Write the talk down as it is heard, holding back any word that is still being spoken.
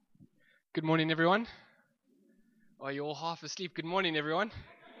Good morning, everyone. Are you all half asleep? Good morning, everyone.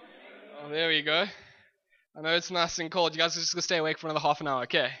 Oh, there we go. I know it's nice and cold. You guys are just going to stay awake for another half an hour,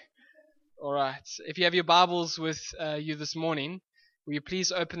 okay? All right. If you have your Bibles with you this morning, will you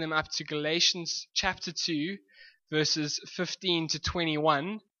please open them up to Galatians chapter 2, verses 15 to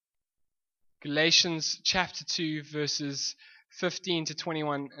 21. Galatians chapter 2, verses 15 to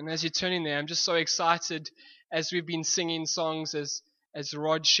 21. And as you're turning there, I'm just so excited as we've been singing songs, as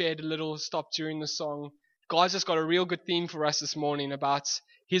Rod shared a little stop during the song. God's just got a real good theme for us this morning about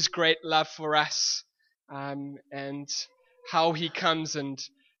His great love for us, and how He comes and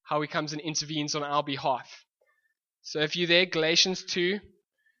intervenes on our behalf. So if you're there, Galatians 2,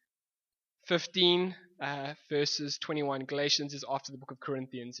 15, verses 21. Galatians is after the book of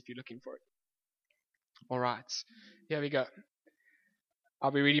Corinthians if you're looking for it. All right, here we go. I'll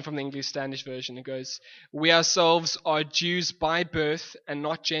be reading from the English Standard Version. It goes, "We ourselves are Jews by birth and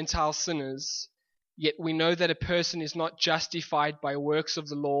not Gentile sinners. Yet we know that a person is not justified by works of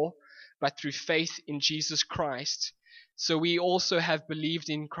the law, but through faith in Jesus Christ. So we also have believed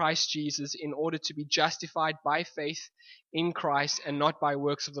in Christ Jesus in order to be justified by faith in Christ and not by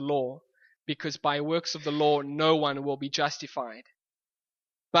works of the law, because by works of the law no one will be justified.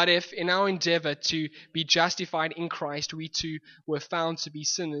 But if in our endeavor to be justified in Christ we too were found to be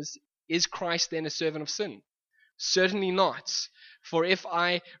sinners, is Christ then a servant of sin? Certainly not. For if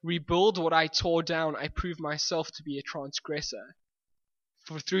I rebuild what I tore down, I prove myself to be a transgressor.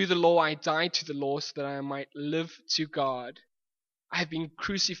 For through the law I died to the law so that I might live to God. I have been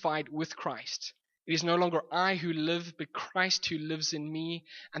crucified with Christ. It is no longer I who live, but Christ who lives in me.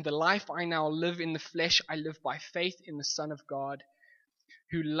 And the life I now live in the flesh, I live by faith in the Son of God,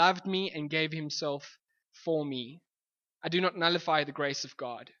 who loved me and gave himself for me. I do not nullify the grace of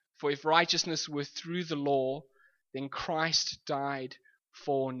God, for if righteousness were through the law, then Christ died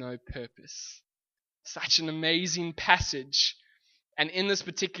for no purpose." Such an amazing passage. And in this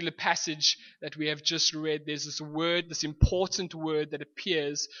particular passage that we have just read, there's this word, this important word that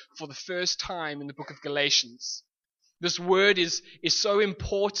appears for the first time in the book of Galatians. This word is so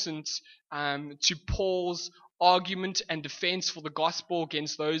important to Paul's argument and defense for the gospel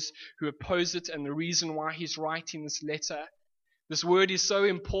against those who oppose it, and the reason why he's writing this letter. This word is so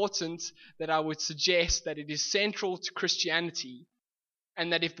important that I would suggest that it is central to Christianity,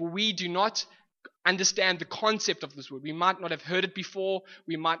 and that if we do not understand the concept of this word, we might not have heard it before,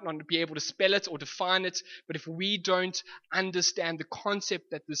 we might not be able to spell it or define it, but if we don't understand the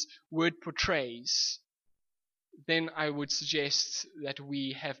concept that this word portrays, then I would suggest that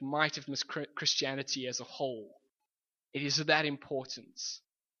we might have missed Christianity as a whole. It is that important.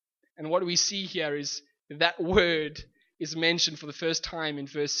 And what we see here is that word is mentioned for the first time in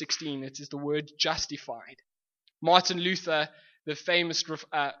verse 16. It is the word justified. Martin Luther, the famous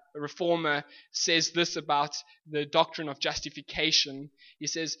reformer, says this about the doctrine of justification. He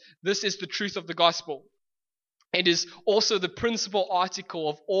says, "This is the truth of the gospel. It is also the principal article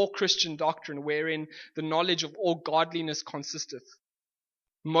of all Christian doctrine, wherein the knowledge of all godliness consisteth.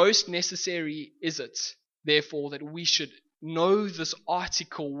 Most necessary is it, therefore, that we should know this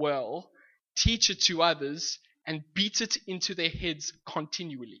article well, teach it to others, and beat it into their heads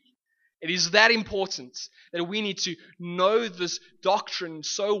continually." It is that important that we need to know this doctrine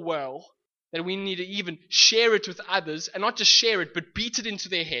so well that we need to even share it with others, and not just share it, but beat it into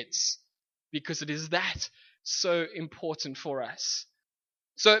their heads, because it is that so important for us.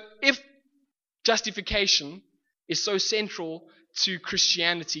 So if justification is so central to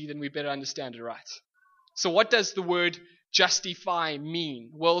Christianity, then we better understand it right. So what does the word justify mean?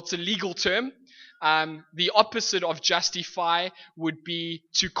 Well, it's a legal term. The opposite of justify would be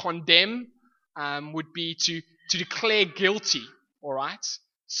to condemn, would be to declare guilty. All right.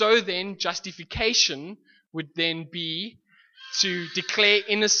 So then justification would then be to declare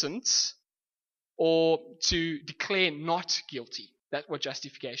innocent, or to declare not guilty. That's what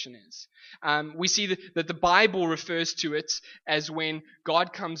justification is. We see that the Bible refers to it as when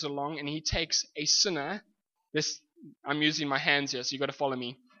God comes along and He takes a sinner. I'm using my hands here, so you've got to follow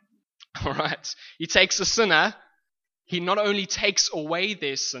me. All right. He takes a sinner. He not only takes away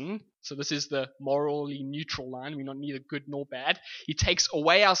their sin, so this is the morally neutral line. We're not neither good nor bad. He takes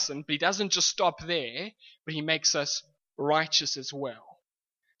away our sin, but He doesn't just stop there, but He makes us righteous as well.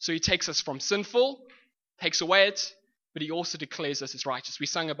 So He takes us from sinful, takes away it, but He also declares us as righteous. We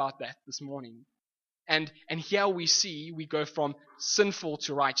sang about that this morning. And here we go from sinful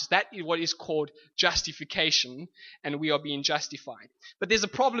to righteous. That is what is called justification, and we are being justified. But there's a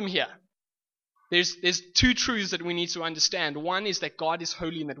problem here. There's two truths that we need to understand. One is that God is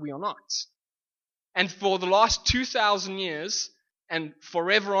holy and that we are not. And for the last 2,000 years, and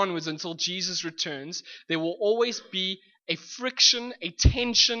forever onwards until Jesus returns, there will always be a friction, a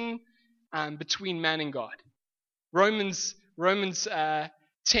tension between man and God. Romans 5,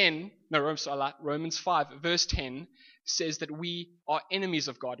 verse 10 says that we are enemies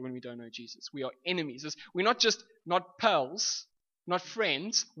of God when we don't know Jesus. We are enemies. We're not pals, not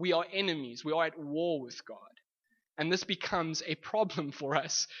friends. We are enemies. We are at war with God. And this becomes a problem for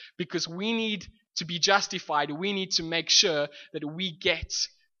us because we need to be justified. We need to make sure that we get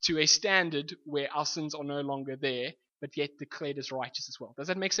to a standard where our sins are no longer there, but yet declared as righteous as well. Does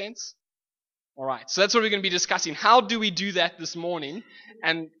that make sense? All right, so that's what we're going to be discussing. How do we do that this morning?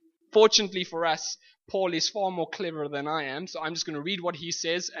 And fortunately for us, Paul is far more clever than I am, so I'm just going to read what he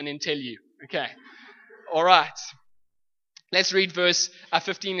says and then tell you. Okay. All right. Let's read verse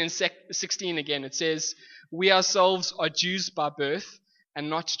 15 and 16 again. It says, "We ourselves are Jews by birth and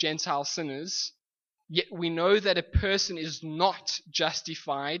not Gentile sinners, yet we know that a person is not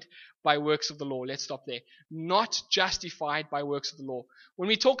justified by works of the law." Let's stop there. Not justified by works of the law. When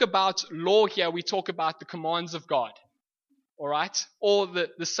we talk about law here, we talk about the commands of God. All right? Or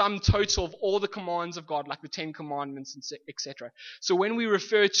the sum total of all the commands of God, like the 10 Commandments, etc. So when we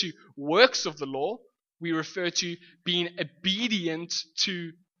refer to works of the law, we refer to being obedient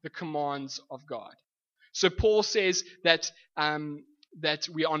to the commands of God. So Paul says that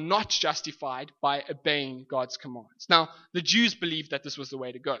we are not justified by obeying God's commands. Now, the Jews believed that this was the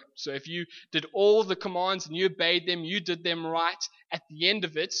way to go. So if you did all the commands and you obeyed them, you did them right, at the end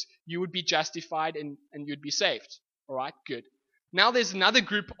of it, you would be justified and you'd be saved. All right, good. Now there's another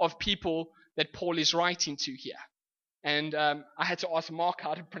group of people that Paul is writing to here. And I had to ask Mark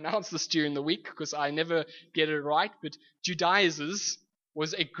how to pronounce this during the week because I never get it right. But Judaizers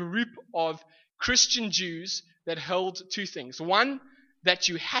was a group of Christian Jews that held two things. One, that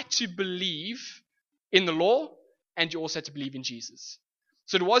you had to believe in the law and you also had to believe in Jesus.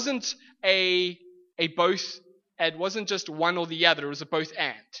 So it wasn't a both, it wasn't just one or the other, it was a both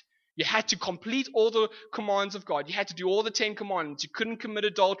and. You had to complete all the commands of God. You had to do all the 10 commandments. You couldn't commit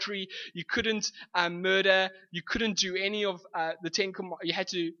adultery. You couldn't murder. You couldn't do any of the 10 commandments. You had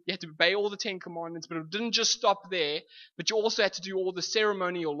to obey all the 10 commandments, but it didn't just stop there. But you also had to do all the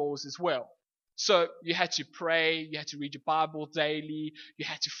ceremonial laws as well. So you had to pray, you had to read your Bible daily, you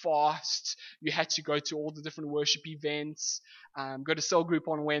had to fast, you had to go to all the different worship events, go to cell group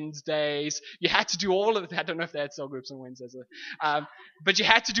on Wednesdays. You had to do all of that. I don't know if they had cell groups on Wednesdays. But you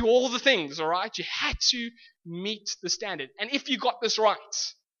had to do all the things, all right? You had to meet the standard. And if you got this right,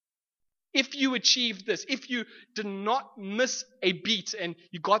 if you achieved this, if you did not miss a beat and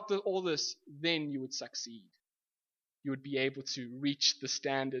you got all this, then you would succeed. You would be able to reach the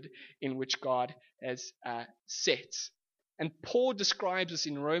standard in which God has set. And Paul describes this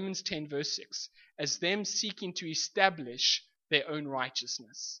in Romans 10 verse 6 as them seeking to establish their own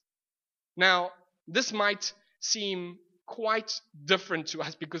righteousness. Now, this might seem quite different to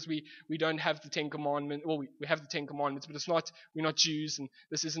us because we don't have the 10 Commandments. Well, we have the 10 Commandments, but we're not Jews, and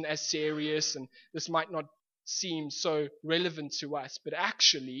this isn't as serious, and this might not seem so relevant to us. But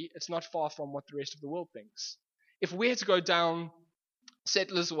actually, it's not far from what the rest of the world thinks. If we had to go down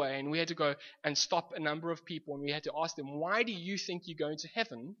Settlers Way and we had to go and stop a number of people and we had to ask them, why do you think you're going to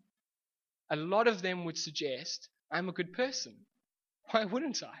heaven? A lot of them would suggest, I'm a good person. Why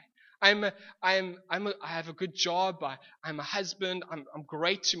wouldn't I? I have a good job. I'm a husband. I'm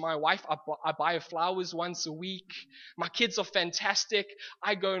great to my wife. I buy her flowers once a week. My kids are fantastic.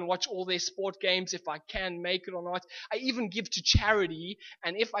 I go and watch all their sport games if I can make it or not. I even give to charity.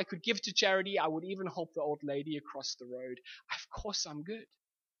 And if I could give to charity, I would even help the old lady across the road. Of course I'm good.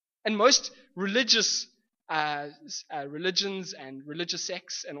 And most religions and religious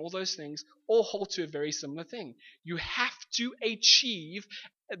sects and all those things all hold to a very similar thing. You have to achieve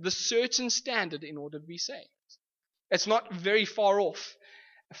the certain standard in order to be saved. It's not very far off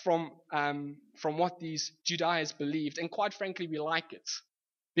from what these Judaizers believed, and quite frankly, we like it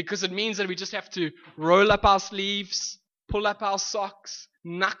because it means that we just have to roll up our sleeves, pull up our socks,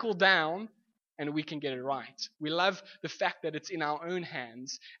 knuckle down, and we can get it right. We love the fact that it's in our own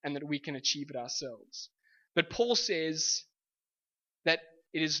hands and that we can achieve it ourselves. But Paul says that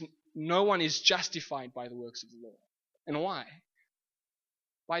no one is justified by the works of the law. And why?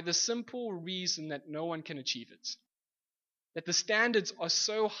 By the simple reason that no one can achieve it. That the standards are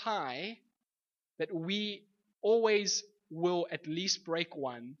so high that we always will at least break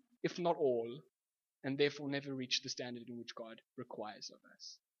one, if not all, and therefore never reach the standard in which God requires of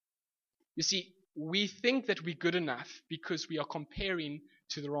us. You see, we think that we're good enough because we are comparing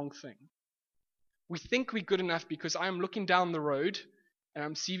to the wrong thing. We think we're good enough because I'm looking down the road and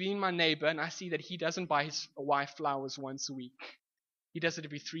I'm seeing my neighbor and I see that he doesn't buy his wife flowers once a week. He does it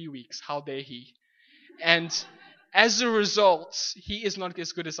every 3 weeks. How dare he? And as a result, he is not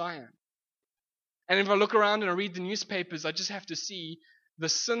as good as I am. And if I look around and I read the newspapers, I just have to see the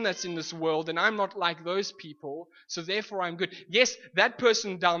sin that's in this world, and I'm not like those people, so therefore I'm good. Yes, that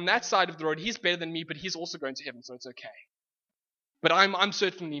person down that side of the road, he's better than me, but he's also going to heaven, so it's okay. But I'm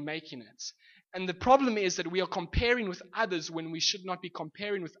certainly making it. And the problem is that we are comparing with others when we should not be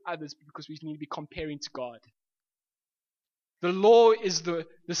comparing with others, because we need to be comparing to God. The law is the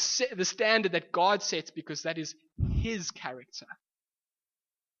standard that God sets, because that is His character.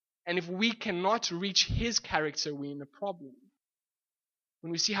 And if we cannot reach His character, we're in a problem.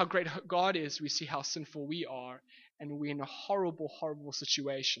 When we see how great God is, we see how sinful we are, and we're in a horrible, horrible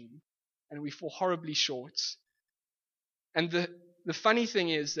situation, and we fall horribly short. And the funny thing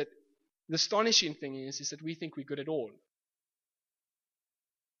is that, the astonishing thing is that we think we're good at all.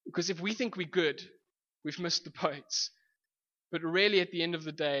 Because if we think we're good, we've missed the boat. But really, at the end of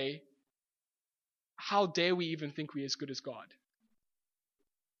the day, how dare we even think we're as good as God?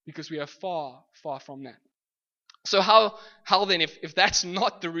 Because we are far, far from that. So how then, if that's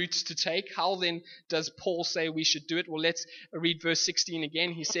not the route to take, how then does Paul say we should do it? Well, let's read verse 16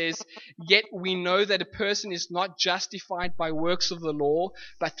 again. He says, "Yet we know that a person is not justified by works of the law,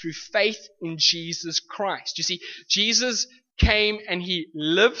 but through faith in Jesus Christ." You see, Jesus came and He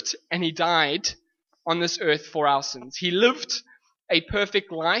lived and He died on this earth for our sins. He lived a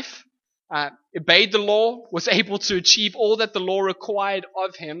perfect life, obeyed the law, was able to achieve all that the law required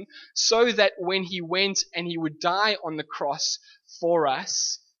of Him, so that when He went and He would die on the cross for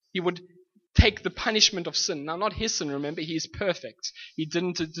us, He would take the punishment of sin. Now, not His sin, remember, He is perfect. He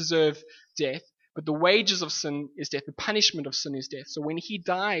didn't deserve death, but the wages of sin is death. The punishment of sin is death. So when He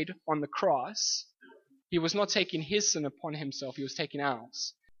died on the cross, He was not taking His sin upon Himself, He was taking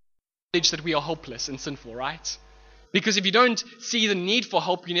ours. That we are hopeless and sinful, right? Because if you don't see the need for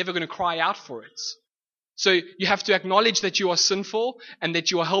help, you're never going to cry out for it. So you have to acknowledge that you are sinful and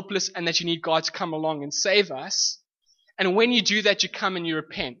that you are helpless and that you need God to come along and save us. And when you do that, you come and you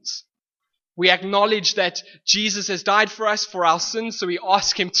repent. We acknowledge that Jesus has died for us for our sins, so we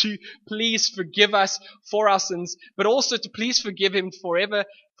ask Him to please forgive us for our sins, but also to please forgive Him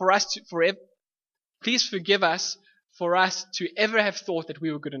please forgive us for us to ever have thought that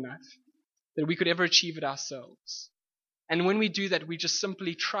we were good enough, that we could ever achieve it ourselves. And when we do that, we just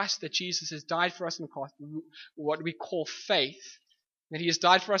simply trust that Jesus has died for us on the cross, what we call faith, that He has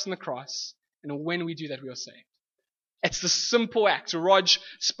died for us on the cross, and when we do that, we are saved. It's the simple act. Rog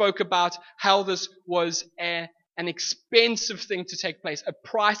spoke about how this was an expensive thing to take place,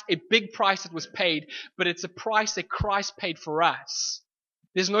 a big price that was paid, but it's a price that Christ paid for us.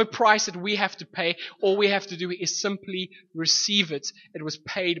 There's no price that we have to pay. All we have to do is simply receive it. It was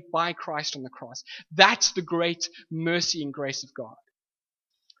paid by Christ on the cross. That's the great mercy and grace of God.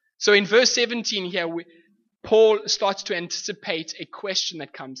 So in verse 17 here, Paul starts to anticipate a question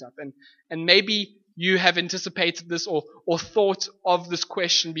that comes up. And maybe you have anticipated this or thought of this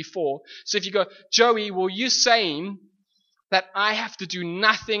question before. So if you go, "Joey, were you saying that I have to do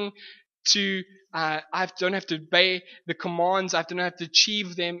nothing I don't have to obey the commands, I don't have to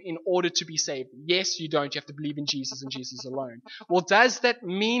achieve them in order to be saved?" Yes, you don't. You have to believe in Jesus and Jesus alone. Well, does that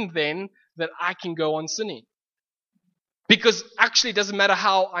mean then that I can go on sinning? Because actually it doesn't matter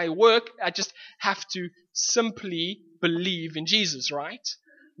how I work, I just have to simply believe in Jesus, right?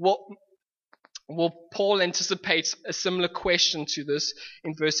 Well, Paul anticipates a similar question to this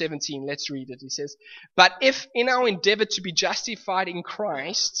in verse 17. Let's read it. He says, "But if in our endeavor to be justified in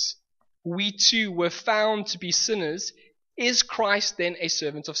Christ, we too were found to be sinners, is Christ then a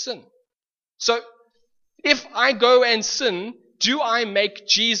servant of sin?" So, if I go and sin, do I make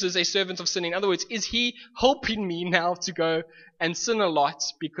Jesus a servant of sin? In other words, is He helping me now to go and sin a lot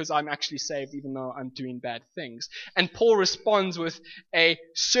because I'm actually saved even though I'm doing bad things? And Paul responds with a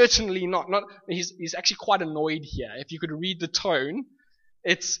certainly not. He's actually quite annoyed here. If you could read the tone,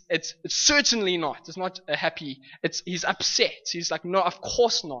 it's certainly not. It's not a happy. He's upset. He's like, no, of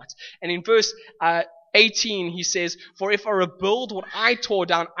course not. And in verse 18, he says, "For if I rebuild what I tore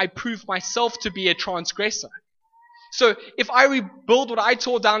down, I prove myself to be a transgressor." So if I rebuild what I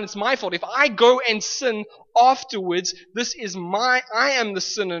tore down, it's my fault. If I go and sin afterwards, I am the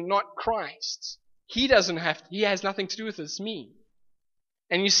sinner, not Christ. He has nothing to do with this, me.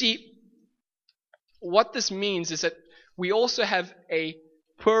 And you see, what this means is that we also have a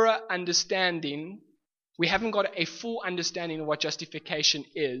poorer understanding. We haven't got a full understanding of what justification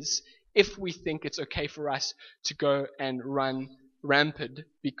is if we think it's okay for us to go and run rampant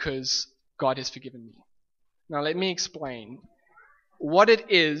because God has forgiven me. Now let me explain. What it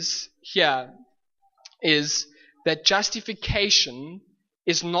is here is that justification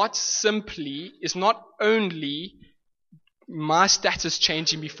is not only my status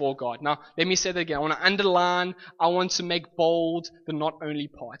changing before God. Now, let me say that again. I want to underline, I want to make bold the not only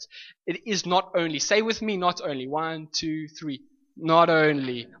part. It is not only. Say with me, not only. 1, 2, 3. Not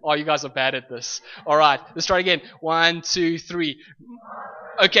only. Oh, you guys are bad at this. All right, let's try again. 1, 2, 3.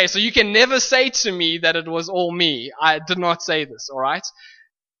 Okay, so you can never say to me that it was all me. I did not say this, all right?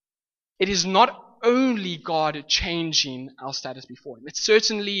 It is not only God changing our status before Him. It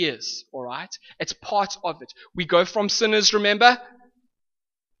certainly is, all right? It's part of it. We go from sinners, remember,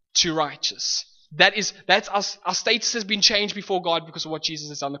 to righteous. That's our status has been changed before God because of what Jesus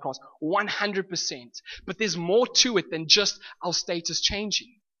has done on the cross. 100%. But there's more to it than just our status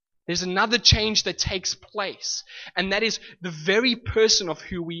changing. There's another change that takes place, and that is the very person of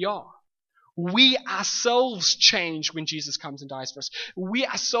who we are. We ourselves change when Jesus comes and dies for us. We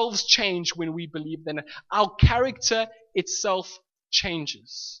ourselves change when we believe. Then our character itself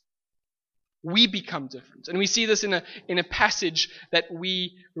changes. We become different. And we see this in a passage that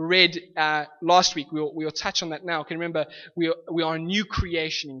we read last week. We'll touch on that now. Can you remember, we are a new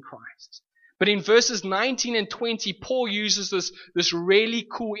creation in Christ. But in verses 19 and 20, Paul uses this really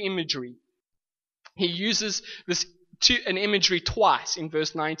cool imagery. He uses an imagery twice in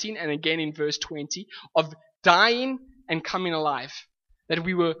verse 19 and again in verse 20 of dying and coming alive. That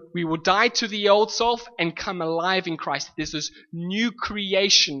we will die to the old self and come alive in Christ. There's this new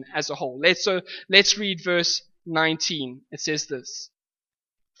creation as a whole. Let's read verse 19. It says this: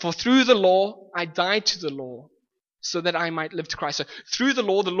 "For through the law I died to the law, so that I might live to Christ." So through the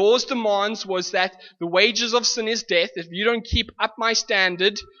law's demands was that the wages of sin is death. If you don't keep up my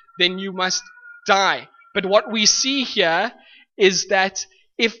standard, then you must die. But what we see here is that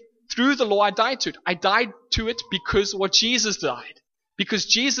if through the law I died to it because what Jesus died. Because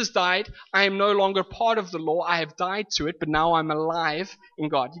Jesus died, I am no longer part of the law. I have died to it, but now I'm alive in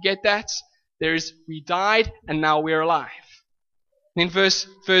God. You get that? We died and now we're alive. In verse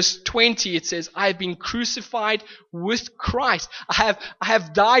 20 it says, "I have been crucified with Christ." I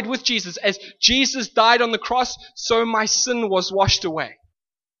have died with Jesus. As Jesus died on the cross, so my sin was washed away.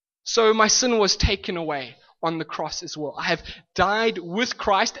 So my sin was taken away on the cross as well. I have died with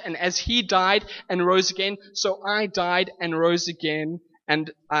Christ, and as He died and rose again, so I died and rose again.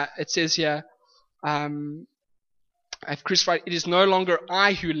 And it says here, I've crucified. It is no longer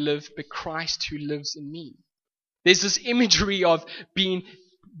I who live, but Christ who lives in me. There's this imagery of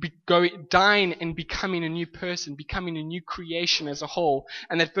dying and becoming a new person, becoming a new creation as a whole.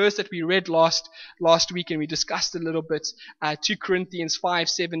 And that verse that we read last week and we discussed a little bit, 2 Corinthians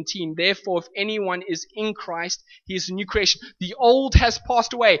 5:17. "Therefore, if anyone is in Christ, he is a new creation. The old has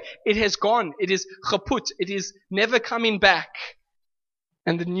passed away. It has gone. It is kaput. It is never coming back.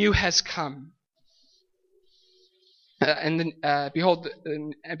 And the new has come." And then, behold,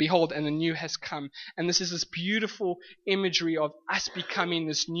 and the new has come. And this is this beautiful imagery of us becoming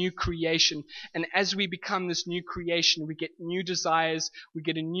this new creation. And as we become this new creation, we get new desires, we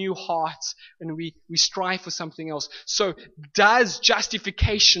get a new heart, and we strive for something else. So does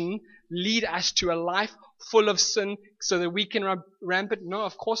justification lead us to a life full of sin so that we can run rampant? No,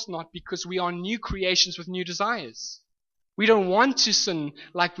 of course not, because we are new creations with new desires. We don't want to sin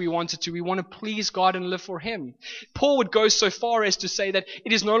like we wanted to. We want to please God and live for Him. Paul would go so far as to say that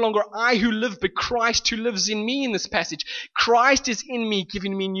it is no longer I who live, but Christ who lives in me in this passage. Christ is in me,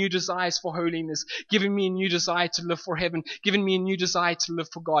 giving me new desires for holiness, giving me a new desire to live for heaven, giving me a new desire to live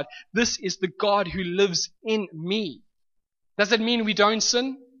for God. This is the God who lives in me. Does that mean we don't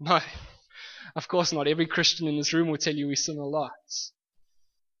sin? No, of course not. Every Christian in this room will tell you we sin a lot.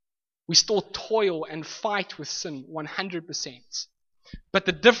 We still toil and fight with sin 100%. But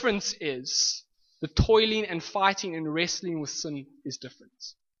the difference is the toiling and fighting and wrestling with sin is different.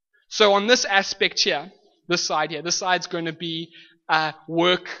 So on this aspect here, this side's going to be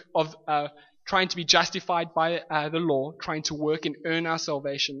work of trying to be justified by the law, trying to work and earn our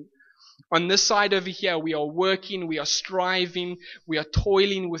salvation. On this side over here, we are working, we are striving, we are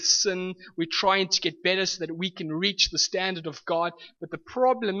toiling with sin, we're trying to get better so that we can reach the standard of God. But the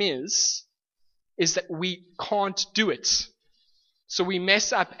problem is that we can't do it. So we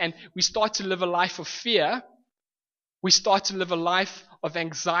mess up and we start to live a life of fear. We start to live a life of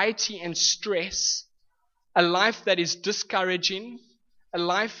anxiety and stress, a life that is discouraging, a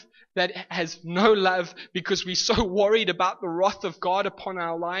life that has no love because we're so worried about the wrath of God upon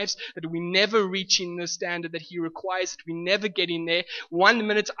our lives that we never reach in the standard that He requires, that we never get in there. 1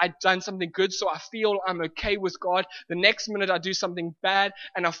 minute I've done something good, so I feel I'm okay with God. The next minute I do something bad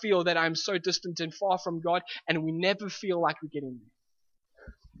and I feel that I'm so distant and far from God, and we never feel like we get in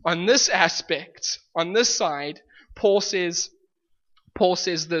there. On this aspect, on this side, Paul says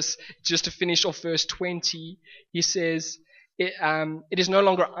this, just to finish off verse 20. He says, it is no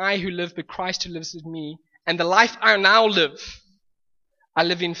longer I who live, but Christ who lives in me. And the life I now live, I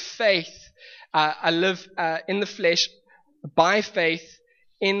live in faith. I live in the flesh by faith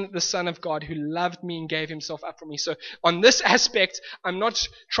in the Son of God who loved me and gave himself up for me. So on this aspect, I'm not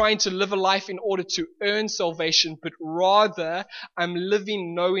trying to live a life in order to earn salvation, but rather I'm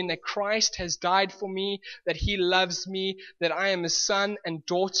living knowing that Christ has died for me, that he loves me, that I am a son and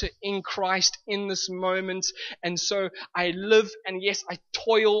daughter in Christ in this moment. And so I live, and yes, I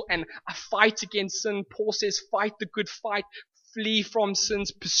toil and I fight against sin. Paul says, fight the good fight. Flee from sins,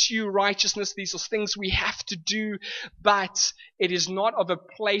 pursue righteousness. These are things we have to do, but it is not of a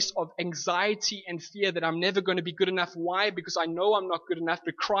place of anxiety and fear that I'm never going to be good enough. Why? Because I know I'm not good enough,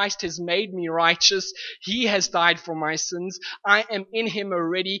 but Christ has made me righteous. He has died for my sins. I am in him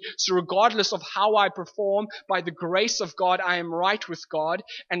already. So regardless of how I perform, by the grace of God, I am right with God.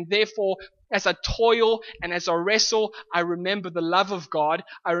 And therefore, as I toil and as I wrestle, I remember the love of God.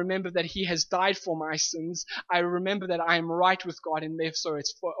 I remember that he has died for my sins. I remember that I am right with God, and therefore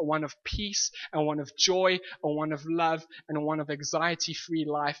it's for one of peace and one of joy and one of love and one of anxiety-free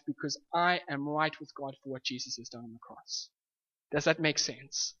life, because I am right with God for what Jesus has done on the cross. Does that make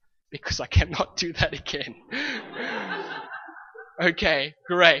sense? Because I cannot do that again. Okay,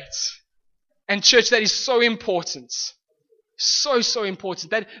 great. And church, that is so important. So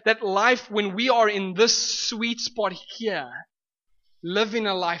important. That life, when we are in this sweet spot here, living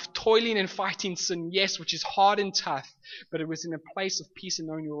a life, toiling and fighting sin, yes, which is hard and tough, but it was in a place of peace and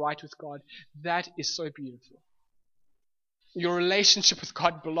knowing you're right with God. That is so beautiful. Your relationship with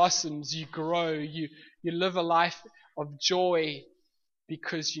God blossoms, you grow, you live a life of joy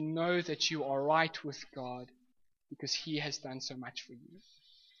because you know that you are right with God because he has done so much for you.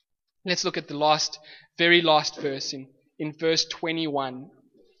 Let's look at the very last verse in verse 21.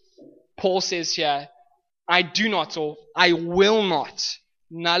 Paul says here, I do not, or I will not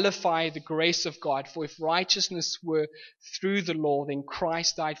nullify the grace of God, for if righteousness were through the law, then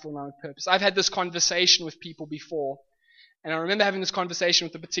Christ died for no purpose. I've had this conversation with people before, and I remember having this conversation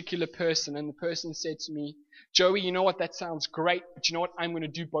with a particular person, and the person said to me, Joey, you know what, that sounds great, but you know what, I'm going to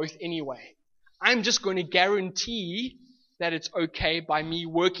do both anyway. I'm just going to guarantee that it's okay by me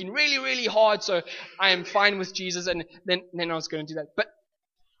working really, really hard, so I am fine with Jesus, and then I was going to do that. But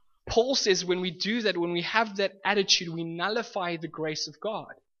Paul says when we do that, when we have that attitude, we nullify the grace of God.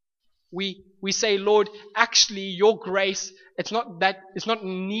 We say, Lord, actually your grace, it's not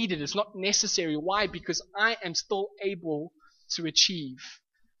needed, it's not necessary. Why? Because I am still able to achieve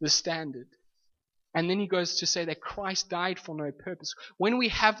the standard. And then he goes to say that Christ died for no purpose. When we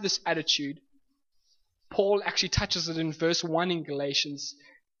have this attitude, Paul actually touches it in verse 1 in Galatians.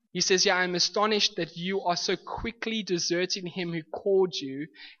 He says, I am astonished that you are so quickly deserting him who called you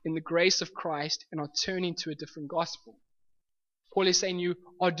in the grace of Christ and are turning to a different gospel. Paul is saying you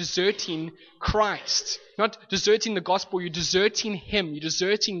are deserting Christ. Not deserting the gospel, you're deserting him. You're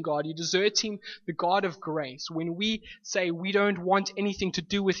deserting God. You're deserting the God of grace. When we say we don't want anything to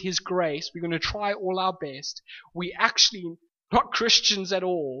do with his grace, we're going to try all our best, we actually not Christians at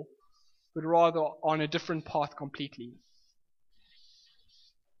all, but rather on a different path completely.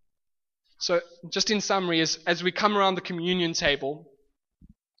 So just in summary, as we come around the communion table,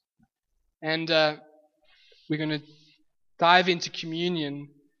 and we're going to dive into communion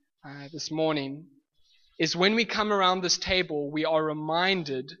this morning, is when we come around this table, we are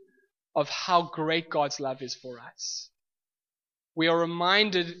reminded of how great God's love is for us. We are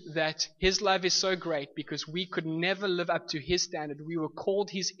reminded that his love is so great because we could never live up to his standard. We were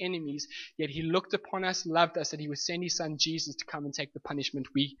called his enemies, yet he looked upon us, loved us, that he would send his son Jesus to come and take the punishment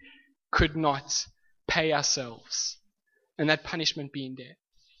we could not pay ourselves, and that punishment being death.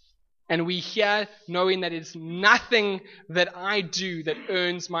 And we here knowing that it's nothing that I do that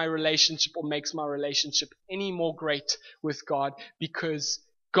earns my relationship or makes my relationship any more great with God, because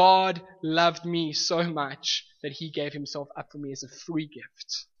God loved me so much that he gave himself up for me as a free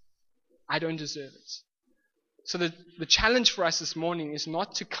gift. I don't deserve it. So the challenge for us this morning is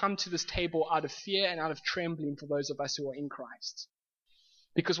not to come to this table out of fear and out of trembling for those of us who are in Christ.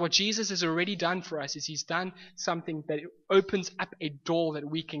 Because what Jesus has already done for us is he's done something that opens up a door that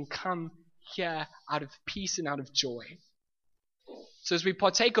we can come here out of peace and out of joy. So as we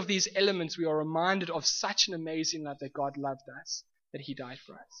partake of these elements, we are reminded of such an amazing love that God loved us, that he died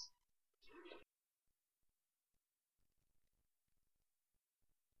for us.